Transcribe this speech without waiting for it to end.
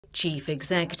Chief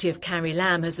Executive Carrie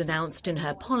Lam has announced in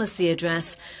her policy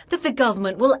address that the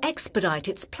government will expedite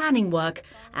its planning work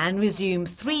and resume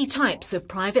 3 types of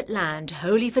private land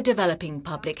wholly for developing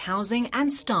public housing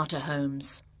and starter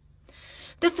homes.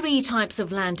 The 3 types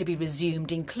of land to be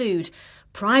resumed include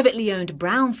privately owned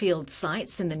brownfield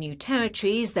sites in the new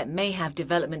territories that may have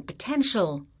development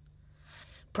potential,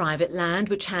 private land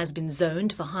which has been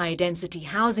zoned for high-density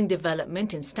housing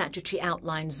development in statutory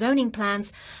outlined zoning plans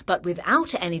but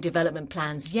without any development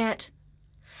plans yet,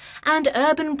 and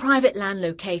urban private land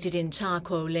located in Cha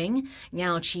Kuo Ling,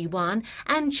 Ngao Chi Wan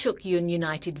and Chuk Yun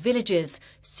United Villages,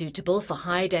 suitable for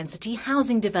high-density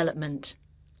housing development.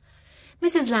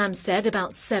 Mrs Lam said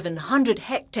about 700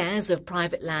 hectares of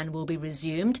private land will be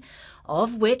resumed,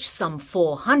 of which some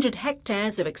 400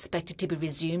 hectares are expected to be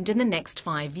resumed in the next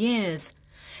 5 years,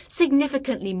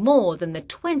 significantly more than the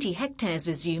 20 hectares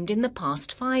resumed in the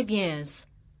past 5 years.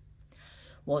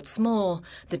 What's more,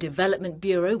 the Development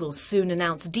Bureau will soon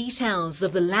announce details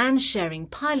of the land sharing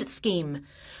pilot scheme,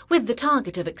 with the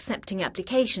target of accepting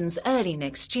applications early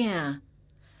next year.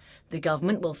 The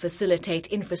government will facilitate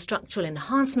infrastructural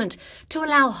enhancement to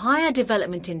allow higher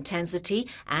development intensity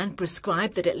and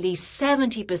prescribe that at least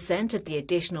 70% of the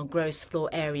additional gross floor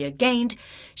area gained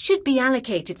should be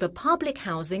allocated for public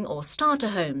housing or starter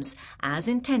homes, as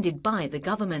intended by the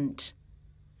government.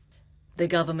 The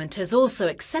government has also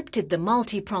accepted the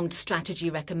multi-pronged strategy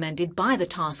recommended by the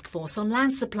Task Force on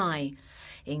Land Supply,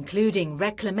 including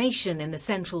reclamation in the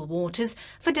central waters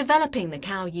for developing the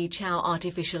Khao Yi Chau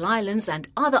artificial islands and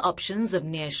other options of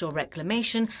nearshore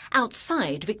reclamation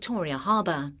outside Victoria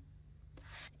Harbour.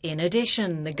 In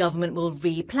addition, the government will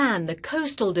replan the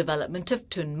coastal development of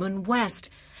Tuen Mun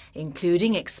West,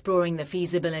 including exploring the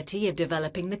feasibility of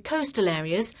developing the coastal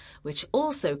areas, which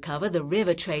also cover the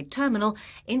river trade terminal,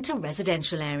 into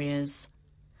residential areas.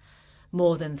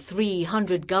 More than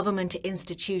 300 government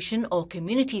institution or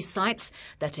community sites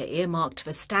that are earmarked for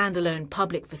standalone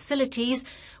public facilities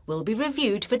will be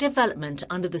reviewed for development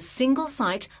under the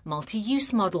single-site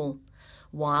multi-use model,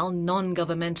 while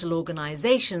non-governmental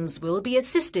organisations will be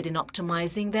assisted in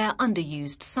optimising their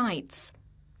underused sites.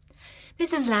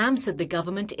 Mrs Lam said the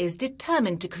government is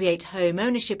determined to create home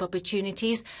ownership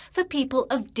opportunities for people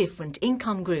of different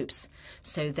income groups,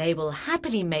 so they will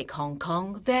happily make Hong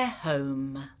Kong their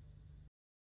home.